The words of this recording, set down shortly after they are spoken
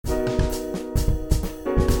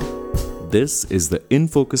This is the In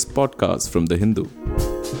Focus podcast from The Hindu.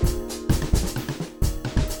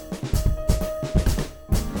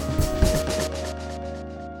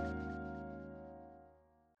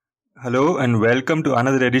 Hello and welcome to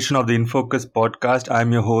another edition of the In Focus podcast.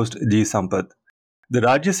 I'm your host G. Sampath. The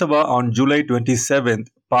Rajya Sabha on July 27th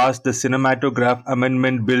passed the Cinematograph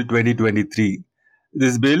Amendment Bill 2023.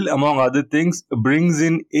 This bill, among other things, brings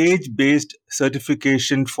in age-based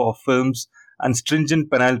certification for films and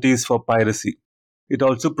stringent penalties for piracy. It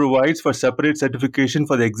also provides for separate certification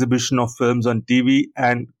for the exhibition of films on TV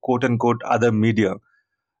and quote-unquote other media.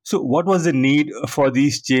 So, what was the need for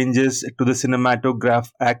these changes to the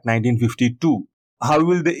Cinematograph Act 1952? How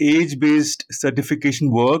will the age-based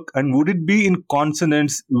certification work, and would it be in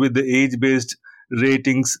consonance with the age-based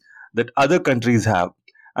ratings that other countries have?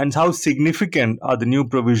 And how significant are the new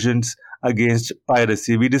provisions against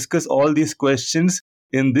piracy? We discuss all these questions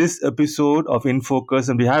in this episode of In Focus,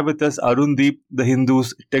 and we have with us Arun Deep, the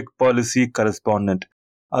Hindu's tech policy correspondent.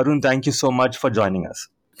 Arun, thank you so much for joining us.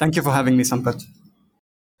 Thank you for having me, Sampath.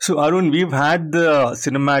 So, Arun, we've had the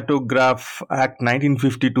Cinematograph Act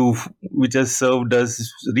 1952, which has served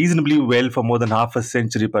us reasonably well for more than half a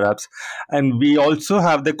century, perhaps. And we also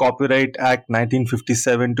have the Copyright Act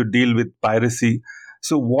 1957 to deal with piracy.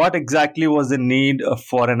 So, what exactly was the need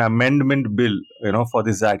for an amendment bill, for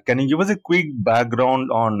this act? Can you give us a quick background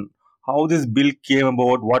on how this bill came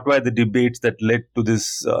about? What were the debates that led to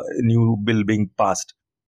this new bill being passed?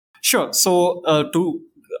 Sure. So, to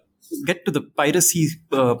get to the piracy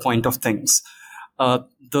point of things,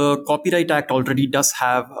 the Copyright Act already does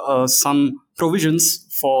have some provisions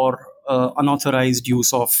for unauthorized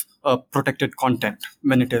use of protected content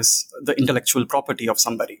when it is the intellectual property of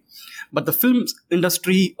somebody. But the film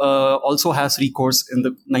industry also has recourse in the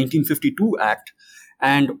 1952 Act.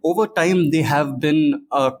 And over time, they have been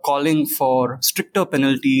calling for stricter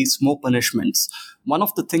penalties, more punishments. One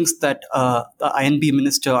of the things that the INB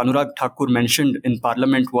Minister Anurag Thakur mentioned in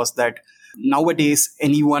Parliament was that nowadays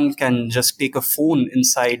anyone can just take a phone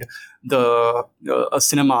inside a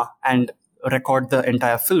cinema and record the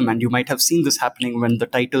entire film. And you might have seen this happening when the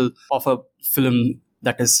title of a film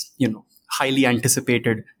that is, highly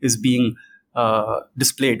anticipated is being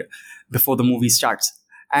displayed before the movie starts.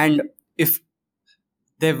 And if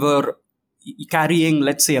they were carrying,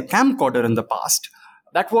 let's say, a camcorder in the past,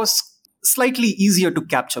 that was slightly easier to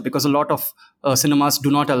capture because a lot of cinemas do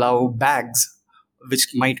not allow bags which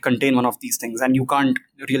might contain one of these things, and you can't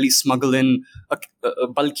really smuggle in a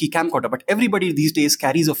bulky camcorder. But everybody these days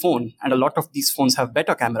carries a phone, and a lot of these phones have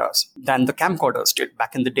better cameras than the camcorders did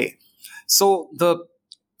back in the day. So the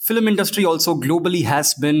film industry also globally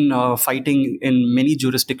has been fighting in many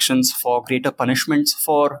jurisdictions for greater punishments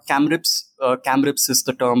for cam rips. Cam rips is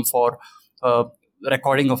the term for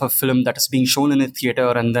recording of a film that is being shown in a theater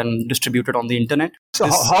and then distributed on the internet. So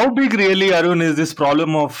how big really, Arun, is this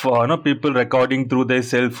problem of people recording through their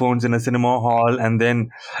cell phones in a cinema hall, and then,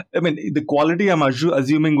 the quality I'm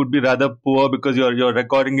assuming would be rather poor because you're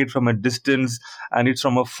recording it from a distance and it's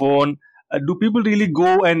from a phone. Do people really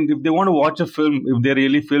go, and if they want to watch a film, if they're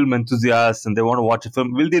really film enthusiasts and they want to watch a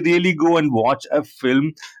film, will they really go and watch a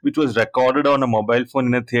film which was recorded on a mobile phone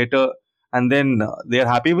in a theater, and then they're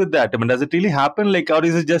happy with that? Does it really happen? Or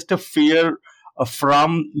is it just a fear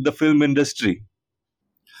from the film industry?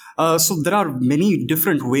 So there are many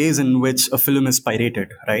different ways in which a film is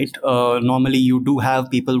pirated, right? Normally you do have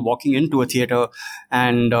people walking into a theater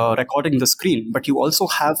and recording the screen, but you also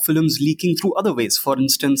have films leaking through other ways. For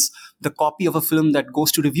instance, the copy of a film that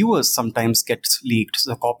goes to reviewers sometimes gets leaked.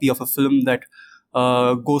 The copy of a film that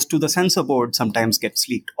goes to the censor board sometimes gets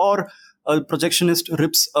leaked. Or a projectionist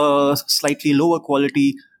rips a slightly lower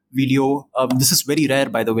quality video. This is very rare,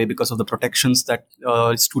 by the way, because of the protections that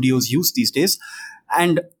studios use these days.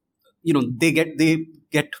 And they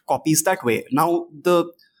get copies that way. Now,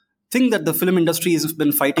 the thing that the film industry has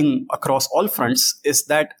been fighting across all fronts is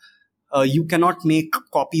that you cannot make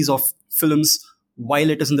copies of films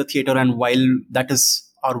while it is in the theater and while that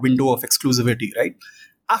is our window of exclusivity, right?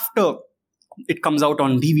 After it comes out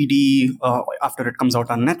on DVD, after it comes out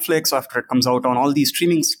on Netflix, after it comes out on all these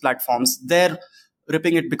streaming platforms, there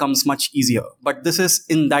ripping it becomes much easier. But this is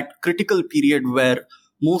in that critical period where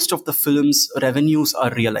most of the film's revenues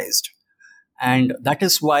are realized. And that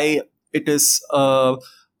is why it is a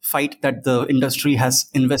fight that the industry has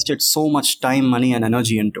invested so much time, money, and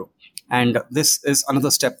energy into. And this is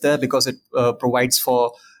another step there because it provides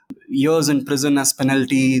for years in prison as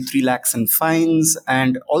penalty, 3 lakhs in fines,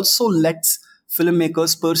 and also lets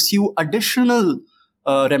filmmakers pursue additional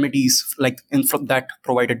remedies like that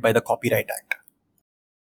provided by the Copyright Act.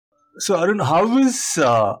 So, Arun, how is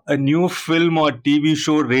a new film or TV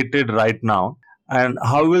show rated right now? And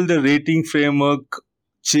how will the rating framework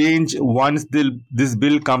change once this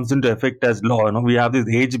bill comes into effect as law? We have this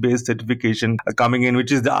age-based certification coming in,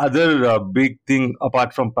 which is the other big thing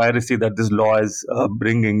apart from piracy that this law is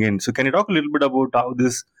bringing in. So, can you talk a little bit about how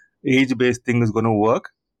this age-based thing is going to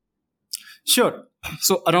work? Sure.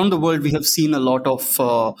 So around the world, we have seen a lot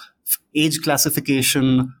of age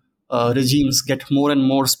classification regimes get more and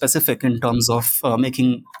more specific in terms of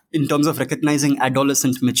in terms of recognizing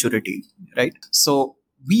adolescent maturity, right? So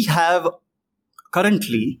we have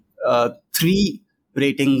currently three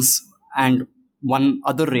ratings and one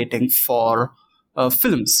other rating for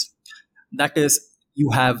films. That is,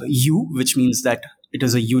 you have U, which means that it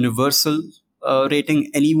is a universal rating.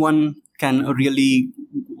 Anyone can really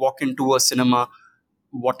walk into a cinema,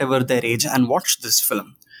 whatever their age, and watch this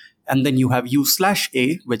film. And then you have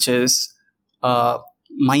U/A, which is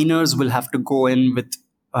minors will have to go in with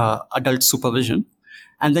adult supervision.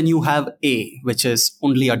 And then you have A, which is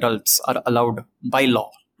only adults are allowed by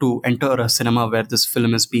law to enter a cinema where this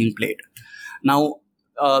film is being played. Now,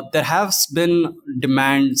 there has been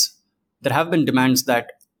demands. There have been demands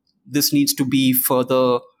that this needs to be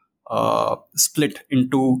further split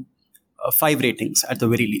into 5 ratings at the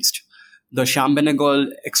very least. The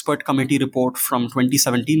Sham-Benegal Expert Committee report from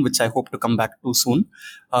 2017, which I hope to come back to soon,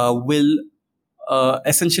 will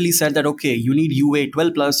essentially said that, okay, you need UA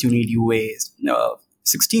 12 plus, you need UA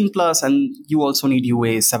 16 plus, and you also need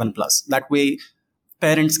UA 7 plus. That way,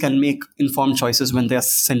 parents can make informed choices when they're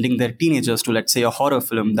sending their teenagers to, let's say, a horror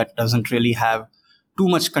film that doesn't really have too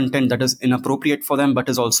much content that is inappropriate for them, but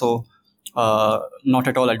is also not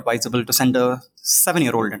at all advisable to send a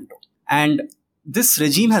 7-year-old into. And this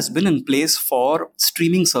regime has been in place for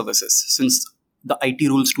streaming services since the IT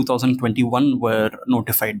rules 2021 were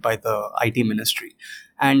notified by the IT ministry.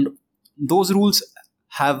 And those rules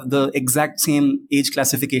have the exact same age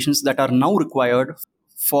classifications that are now required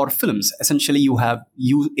for films. Essentially, you have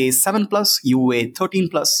UA 7 plus, UA 13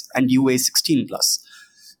 plus, and UA 16 plus.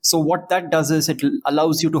 So what that does is it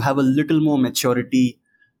allows you to have a little more maturity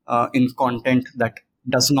in content that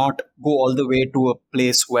does not go all the way to a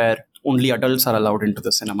place where only adults are allowed into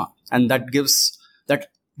the cinema. And that gives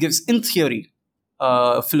in theory,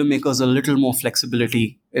 filmmakers a little more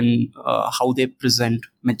flexibility in how they present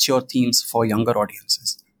mature themes for younger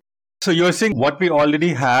audiences. So you're saying what we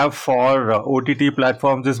already have for OTT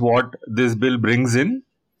platforms is what this bill brings in?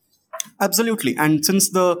 Absolutely. And since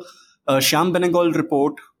the Sham-Benegal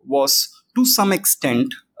report was to some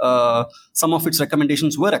extent, some of its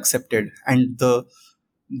recommendations were accepted, and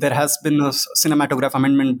there has been a cinematograph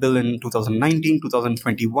amendment bill in 2019,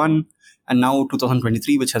 2021, and now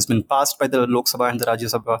 2023, which has been passed by the Lok Sabha and the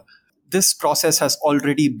Rajya Sabha. This process has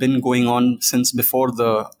already been going on since before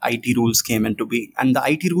the IT rules came into being. And the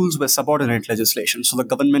IT rules were subordinate legislation, so the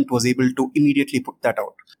government was able to immediately put that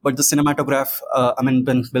out. But the cinematograph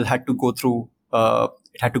amendment bill had to go through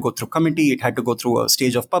committee, it had to go through a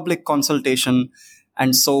stage of public consultation.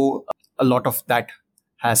 And so a lot of that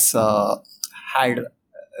has had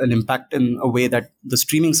an impact in a way that the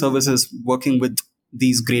streaming service is working with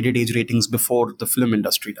these graded age ratings before the film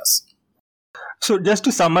industry does. So just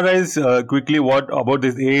to summarize quickly, what about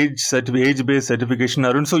this age-based certification,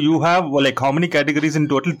 Arun? So you have how many categories in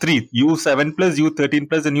total? 3: U7 plus, U13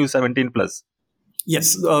 plus, and U17 plus.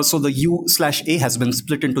 Yes. So the U/A has been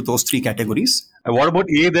split into those 3 categories. And what about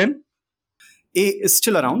A then? A is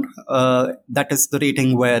still around. That is the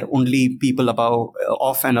rating where only people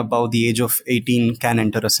off and above the age of 18 can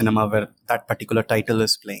enter a cinema where that particular title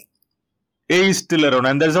is playing. A is still around.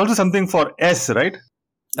 And there's also something for S, right?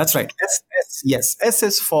 That's right. Yes. S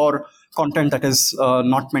is for content that is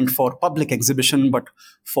not meant for public exhibition, but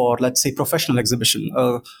for, let's say, professional exhibition.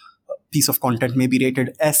 A piece of content may be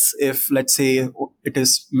rated S if, let's say, it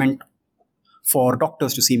is meant for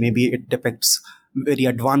doctors to see. Maybe it depicts very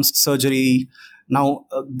advanced surgery. Now,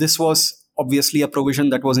 this was obviously a provision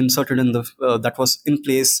that was inserted that was in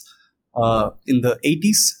place in the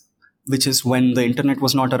 80s, which is when the internet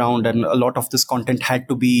was not around, and a lot of this content had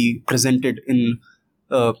to be presented in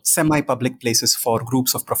semi-public places for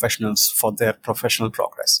groups of professionals for their professional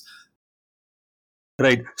progress.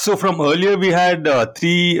 Right. So from earlier we had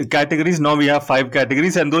 3 categories. Now we have 5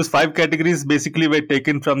 categories, and those 5 categories basically were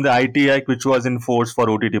taken from the IT Act, which was in force for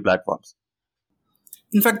OTT platforms.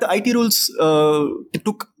 In fact, the IT rules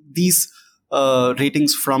took these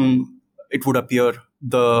ratings from, it would appear,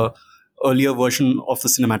 the earlier version of the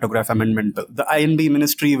Cinematograph Amendment Bill. The INB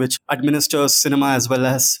ministry, which administers cinema as well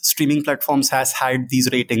as streaming platforms, has had these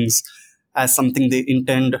ratings as something they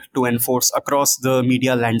intend to enforce across the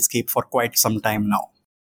media landscape for quite some time now.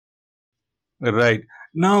 Right.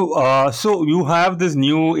 Now, so you have this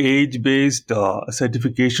new age-based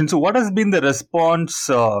certification. So, what has been the response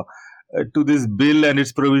to this bill and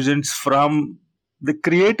its provisions from the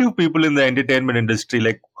creative people in the entertainment industry?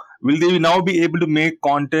 Like, will they now be able to make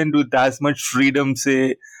content with as much freedom,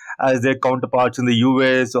 say, as their counterparts in the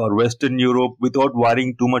US or Western Europe, without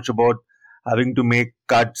worrying too much about having to make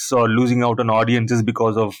cuts or losing out on audiences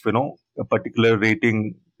because of a particular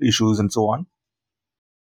rating issues and so on?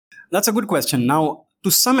 That's a good question. Now, to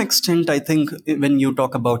some extent, I think when you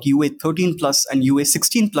talk about UA 13 plus and UA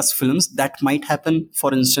 16 plus films, that might happen.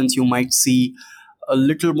 For instance, you might see a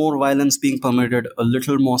little more violence being permitted, a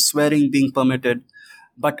little more swearing being permitted.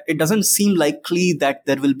 But it doesn't seem likely that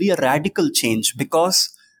there will be a radical change,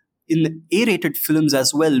 because in A-rated films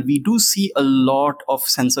as well, we do see a lot of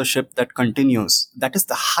censorship that continues. That is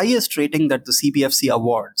the highest rating that the CBFC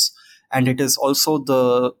awards. And it is also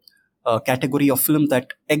the category of film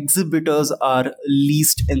that exhibitors are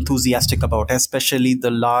least enthusiastic about, especially the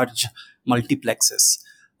large multiplexes.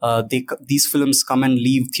 These films come and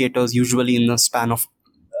leave theaters usually in the span of,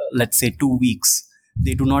 let's say, 2 weeks.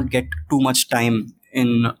 They do not get too much time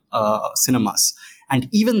in cinemas. And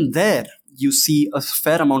even there, you see a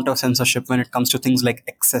fair amount of censorship when it comes to things like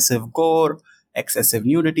excessive gore, excessive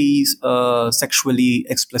nudity, sexually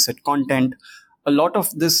explicit content. A lot of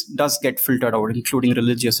this does get filtered out, including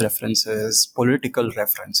religious references, political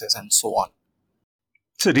references, and so on.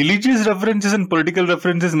 So religious references and political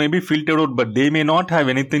references may be filtered out, but they may not have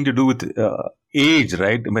anything to do with age,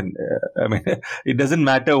 right? I mean, it doesn't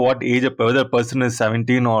matter what age whether a person is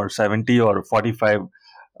 17 or 70 or 45,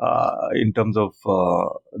 in terms of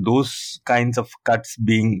those kinds of cuts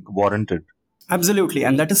being warranted. Absolutely.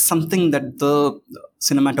 And that is something that the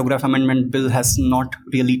Cinematograph Amendment Bill has not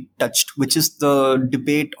really touched, which is the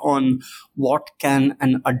debate on what can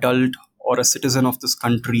an adult or a citizen of this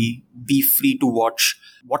country be free to watch,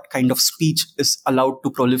 what kind of speech is allowed to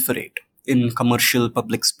proliferate in commercial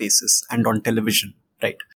public spaces and on television,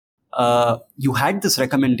 right? You had this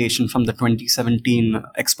recommendation from the 2017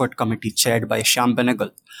 expert committee chaired by Shyam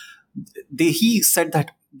Benegal. He said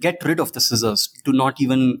that get rid of the scissors. Do not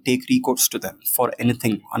even take recourse to them for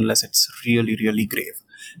anything unless it's really, really grave.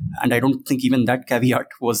 And I don't think even that caveat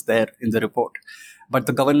was there in the report. But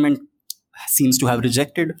the government seems to have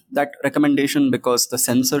rejected that recommendation because the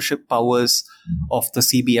censorship powers of the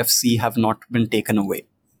CBFC have not been taken away.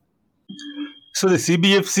 So the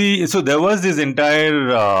CBFC, so there was this entire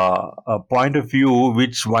point of view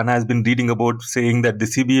which one has been reading about, saying that the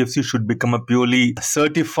CBFC should become a purely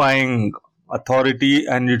certifying authority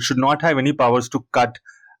and it should not have any powers to cut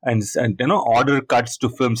and order cuts to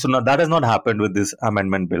films. So now that has not happened with this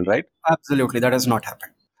amendment bill, right? Absolutely, that has not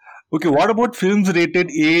happened. Okay, what about films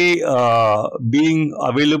rated A being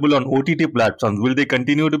available on OTT platforms? Will they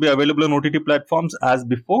continue to be available on OTT platforms as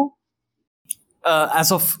before?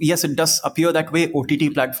 As of, yes, it does appear that way.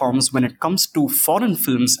 OTT platforms, when it comes to foreign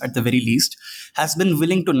films at the very least, has been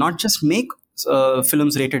willing to not just make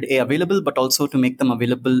films rated A available, but also to make them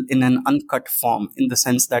available in an uncut form, in the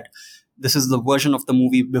sense that this is the version of the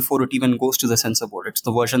movie before it even goes to the censor board. It's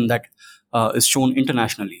the version that is shown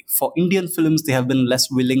internationally. For Indian films, they have been less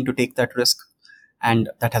willing to take that risk. And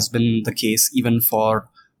that has been the case even for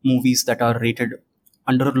movies that are rated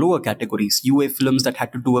under lower categories. UA films that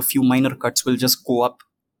had to do a few minor cuts will just go up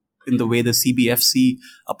in the way the CBFC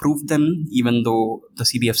approved them, even though the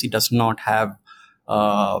CBFC does not have,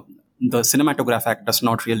 the Cinematograph Act does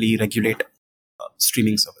not really regulate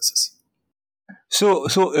streaming services. So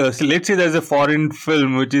let's say there's a foreign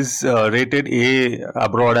film which is rated A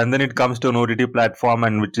abroad, and then it comes to an OTT platform,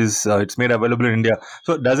 and which is it's made available in India.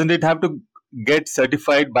 So doesn't it have to get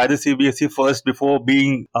certified by the CBSE first before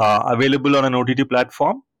being available on an OTT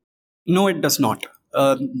platform? No, it does not.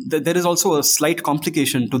 There is also a slight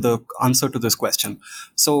complication to the answer to this question.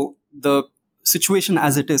 So the situation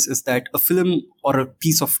as it is that a film or a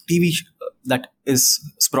piece of TV that is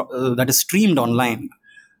streamed online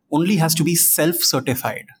only has to be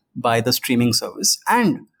self-certified by the streaming service.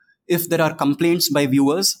 And if there are complaints by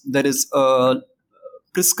viewers, there is a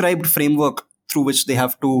prescribed framework through which they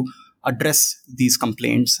have to address these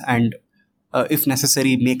complaints and, if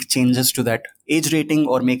necessary, make changes to that age rating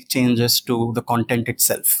or make changes to the content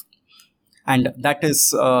itself. And that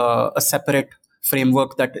is a separate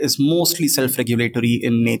framework that is mostly self-regulatory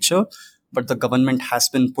in nature, but the government has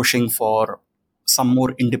been pushing for some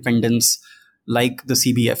more independence, like the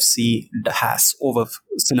CBFC has over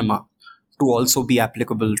cinema, to also be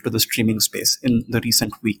applicable to the streaming space in the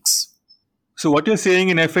recent weeks. So what you're saying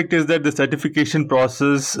in effect is that the certification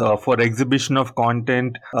process for exhibition of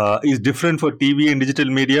content is different for TV and digital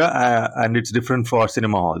media, and it's different for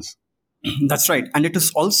cinema halls. That's right. And it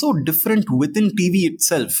is also different within TV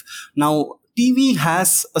itself. Now, TV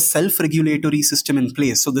has a self regulatory system in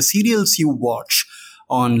place. So the serials you watch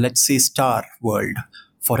on, let's say, Star World,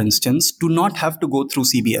 for instance, do not have to go through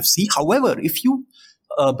CBFC. However, if you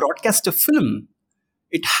broadcast a film,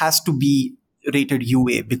 it has to be rated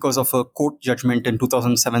UA because of a court judgment in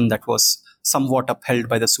 2007 that was somewhat upheld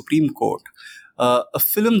by the Supreme Court. A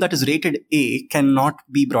film that is rated A cannot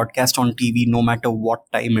be broadcast on TV no matter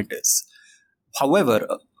what time it is. However,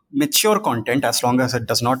 mature content, as long as it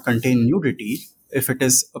does not contain nudity, if it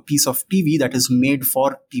is a piece of TV that is made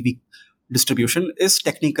for TV distribution, is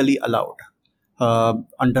technically allowed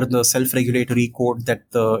under the self-regulatory code that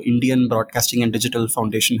the Indian Broadcasting and Digital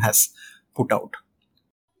Foundation has put out.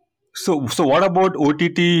 So what about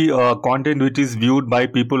OTT content which is viewed by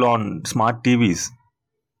people on smart TVs?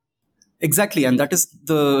 Exactly, and that is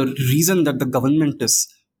the reason that the government is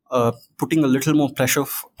putting a little more pressure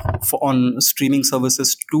on streaming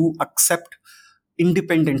services to accept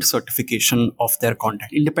independent certification of their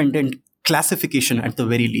content, independent classification at the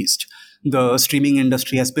very least. The streaming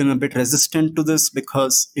industry has been a bit resistant to this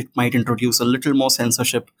because it might introduce a little more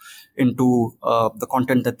censorship into the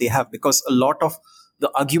content that they have, because a lot of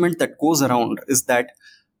the argument that goes around is that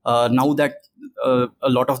now that a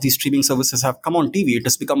lot of these streaming services have come on TV, it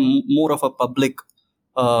has become more of a public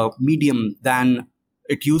medium than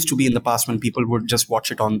it used to be in the past, when people would just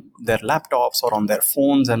watch it on their laptops or on their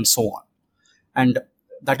phones and so on. And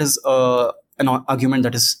that is an argument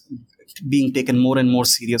that is being taken more and more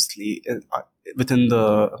seriously within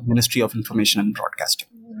the Ministry of Information and Broadcasting.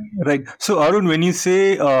 Right. So, Arun, when you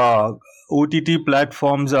say OTT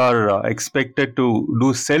platforms are expected to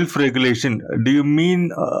do self-regulation, do you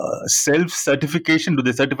mean self-certification? Do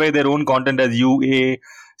they certify their own content as UA,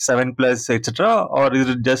 7 plus, etc., or is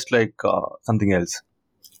it just like something else?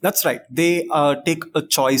 That's right. They take a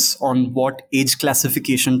choice on what age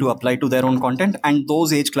classification to apply to their own content, and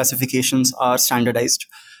those age classifications are standardized,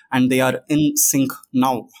 and they are in sync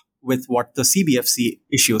now with what the CBFC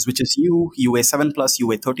issues, which is UA 7 plus,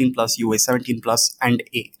 UA 13 plus, UA 17 plus, and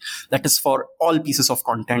A. That is for all pieces of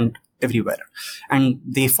content everywhere. And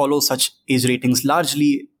they follow such age ratings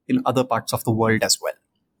largely in other parts of the world as well.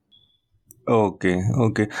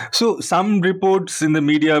 Okay. So some reports in the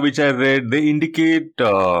media which I read, they indicate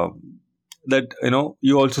that,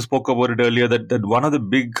 you also spoke about it earlier, that one of the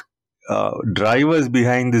big drivers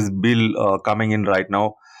behind this bill coming in right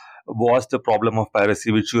now was the problem of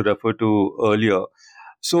piracy, which you referred to earlier.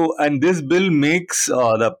 So, and this bill makes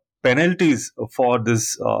the penalties for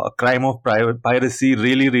this crime of piracy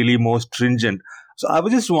really, really more stringent. So, I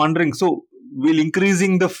was just wondering, so will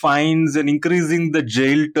increasing the fines and increasing the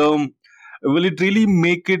jail term, will it really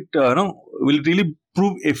make it, will it really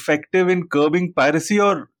prove effective in curbing piracy,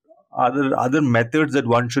 or are there other methods that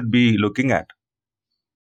one should be looking at?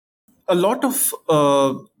 A lot of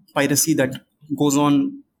piracy that goes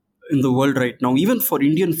on in the world right now, even for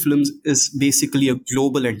Indian films, is basically a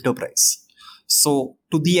global enterprise. So,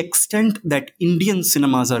 to the extent that Indian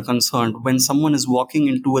cinemas are concerned, when someone is walking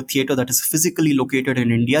into a theater that is physically located in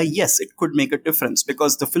India, yes, it could make a difference,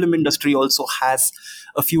 because the film industry also has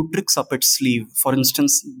a few tricks up its sleeve. For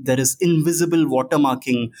instance, there is invisible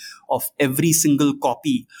watermarking of every single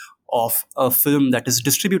copy of a film that is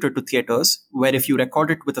distributed to theaters, where if you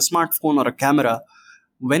record it with a smartphone or a camera,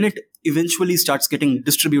 when it eventually starts getting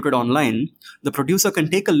distributed online, the producer can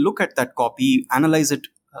take a look at that copy, analyze it,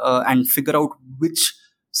 and figure out which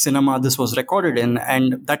cinema this was recorded in,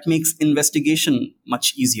 and that makes investigation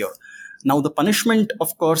much easier. Now, the punishment,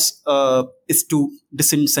 of course, is to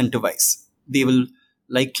disincentivize. They will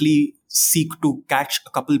likely seek to catch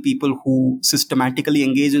a couple people who systematically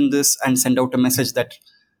engage in this and send out a message that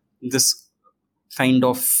this kind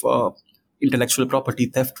of intellectual property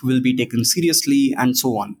theft will be taken seriously, and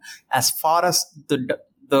so on. As far as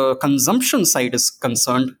the consumption side is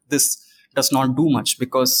concerned, this does not do much,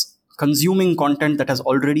 because consuming content that has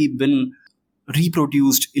already been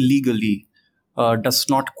reproduced illegally does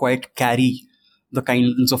not quite carry the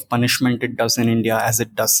kinds of punishment it does in India as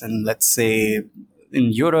it does in, let's say,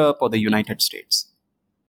 in Europe or the United States.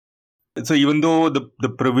 So even though the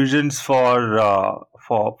provisions for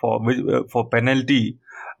penalty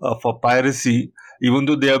for piracy, even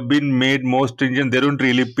though they have been made more stringent, they don't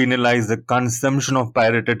really penalize the consumption of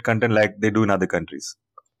pirated content like they do in other countries.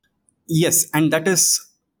 Yes, and that is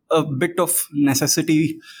a bit of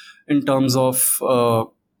necessity in terms of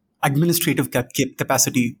administrative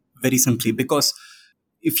capacity, very simply, because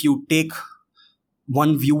if you take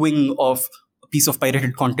one viewing of a piece of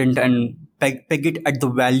pirated content and peg it at the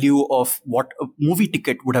value of what a movie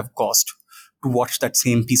ticket would have cost to watch that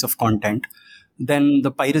same piece of content, then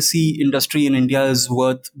the piracy industry in India is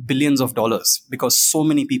worth billions of dollars because so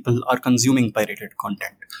many people are consuming pirated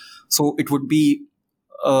content. So it would be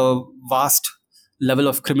a vast level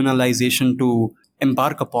of criminalization to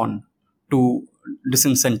embark upon to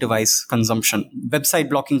disincentivize consumption. Website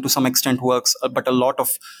blocking to some extent works, but a lot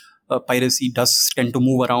of piracy does tend to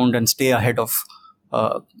move around and stay ahead of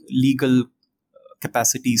legal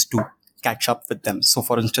capacities to catch up with them. So,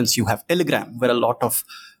 for instance, you have Telegram, where a lot of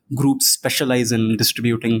groups specialize in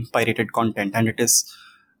distributing pirated content, and it is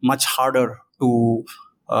much harder to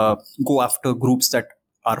go after groups that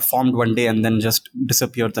are formed one day and then just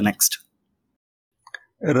disappear the next.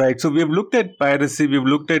 Right. So we have looked at piracy, we've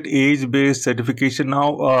looked at age-based certification.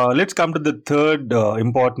 Now, let's come to the third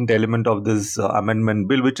important element of this amendment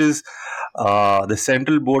bill, which is the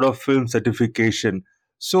Central Board of Film Certification.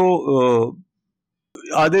 So,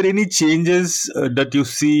 are there any changes that you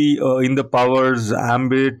see in the powers,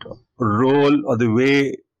 ambit, role, or the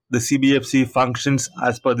way the CBFC functions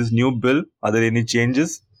as per this new bill? Are there any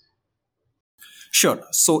changes? Sure.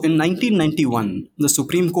 So in 1991, the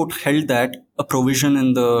Supreme Court held that a provision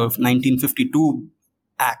in the 1952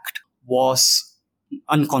 Act was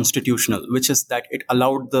unconstitutional, which is that it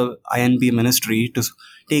allowed the INB ministry to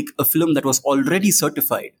take a film that was already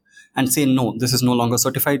certified and say, no, this is no longer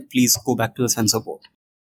certified, please go back to the censor board.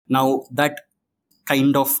 Now, that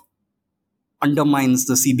kind of undermines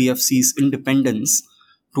the CBFC's independence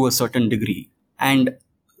to a certain degree. And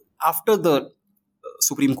after the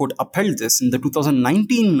Supreme Court upheld this, in the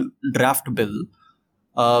 2019 draft bill,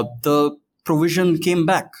 the provision came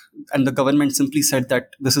back and the government simply said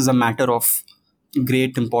that this is a matter of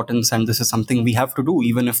great importance and this is something we have to do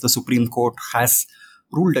even if the Supreme Court has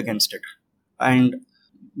ruled against it. And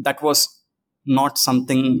that was not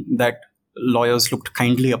something that lawyers looked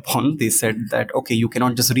kindly upon. They said that, okay, you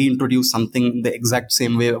cannot just reintroduce something the exact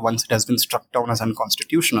same way once it has been struck down as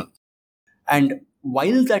unconstitutional. And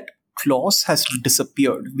while that clause has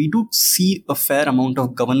disappeared, we do see a fair amount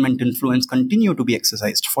of government influence continue to be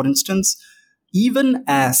exercised. For instance, even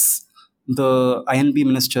as the INB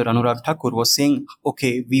minister Anurag Thakur was saying,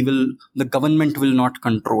 okay, the government will not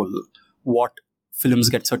control what films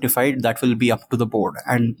get certified, that will be up to the board.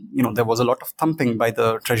 And, there was a lot of thumping by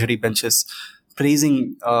the treasury benches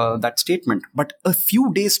praising that statement. But a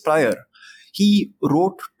few days prior, he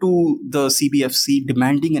wrote to the CBFC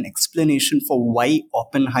demanding an explanation for why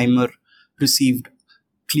Oppenheimer received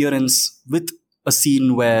clearance with a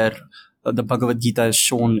scene where the Bhagavad Gita is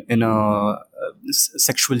shown in a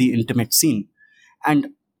sexually intimate scene. And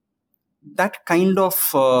that kind of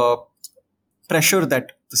pressure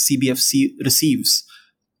that the CBFC receives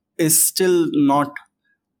is still not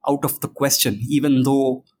out of the question, even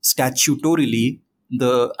though statutorily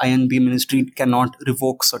the INB ministry cannot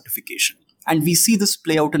revoke certification. And we see this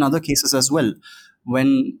play out in other cases as well.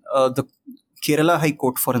 When the Kerala High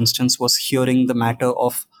Court, for instance, was hearing the matter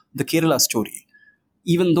of the Kerala Story,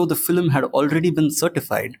 even though the film had already been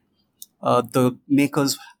certified, the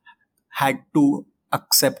makers had to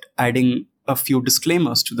accept adding a few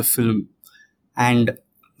disclaimers to the film and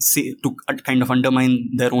say to kind of undermine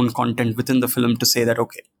their own content within the film to say that,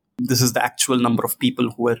 okay, this is the actual number of people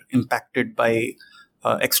who were impacted by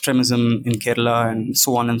extremism in Kerala and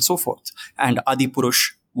so on and so forth. And Adi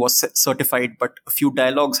Purush was certified, but a few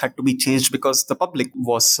dialogues had to be changed because the public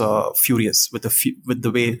was furious with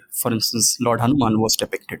the way, for instance, Lord Hanuman was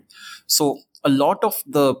depicted. So a lot of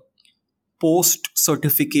the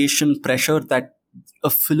post-certification pressure that a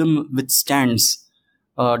film withstands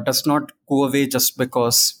does not go away just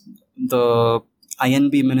because the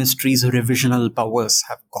INB ministry's revisional powers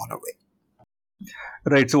have gone away.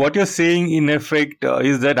 Right. So what you're saying in effect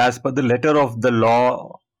is that as per the letter of the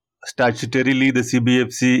law, statutorily the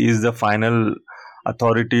CBFC is the final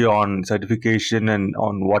authority on certification and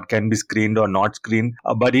on what can be screened or not screened.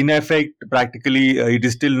 But in effect, practically, it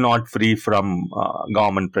is still not free from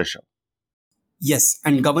government pressure. Yes,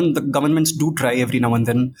 and the governments do try every now and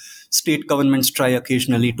then. State governments try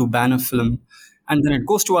occasionally to ban a film. And then it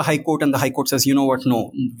goes to a high court and the high court says, you know what,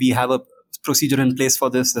 no, we have a procedure in place for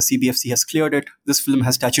this. The CBFC has cleared it. This film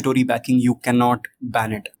has statutory backing. You cannot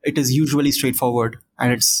ban it. It is usually straightforward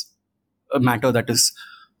and it's a matter that is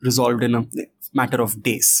resolved in a matter of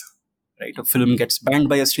days. Right? A film gets banned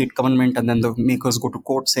by a state government and then the makers go to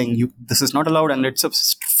court saying this is not allowed, and it's a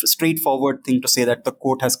straightforward thing to say that the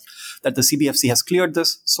CBFC has cleared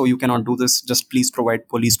this, so you cannot do this. Just please provide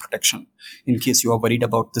police protection in case you are worried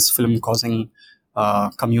about this film causing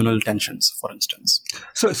communal tensions, for instance.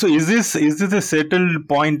 So is this a settled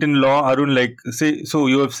point in law, Arun? So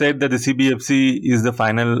you have said that the CBFC is the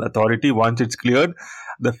final authority once it's cleared,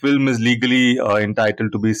 the film is legally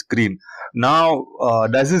entitled to be screened. Now,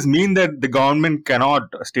 does this mean that the government cannot,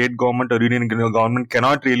 state government or union government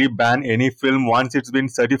cannot really ban any film once it's been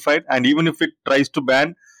certified? And even if it tries to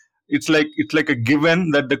ban, it's like a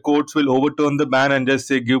given that the courts will overturn the ban and just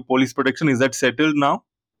say give police protection. Is that settled now?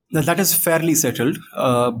 That is fairly settled.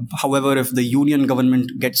 However, if the union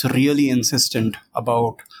government gets really insistent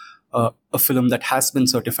about a film that has been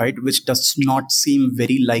certified, which does not seem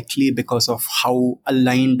very likely because of how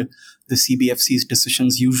aligned the CBFC's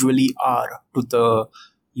decisions usually are to the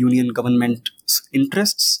union government's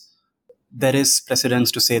interests, there is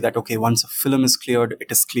precedence to say that, okay, once a film is cleared, it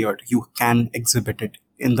is cleared. You can exhibit it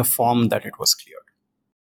in the form that it was cleared.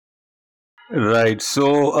 Right.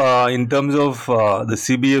 So, in terms of the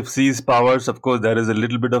CBFC's powers, of course, there is a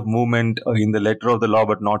little bit of movement in the letter of the law,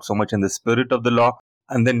 but not so much in the spirit of the law.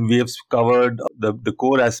 And then we have covered the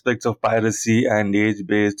core aspects of piracy and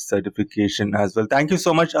age-based certification as well. Thank you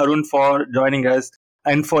so much, Arun, for joining us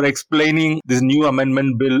and for explaining this new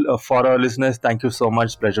amendment bill for our listeners. Thank you so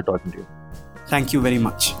much. Pleasure talking to you. Thank you very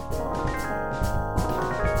much.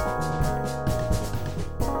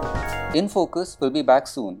 In Focus will be back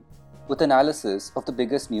soon with analysis of the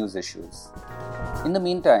biggest news issues. In the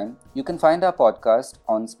meantime, you can find our podcast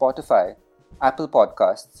on Spotify, Apple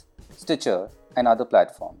Podcasts, Stitcher, and other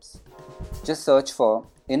platforms. Just search for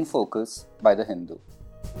In Focus by The Hindu.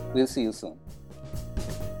 We'll see you soon.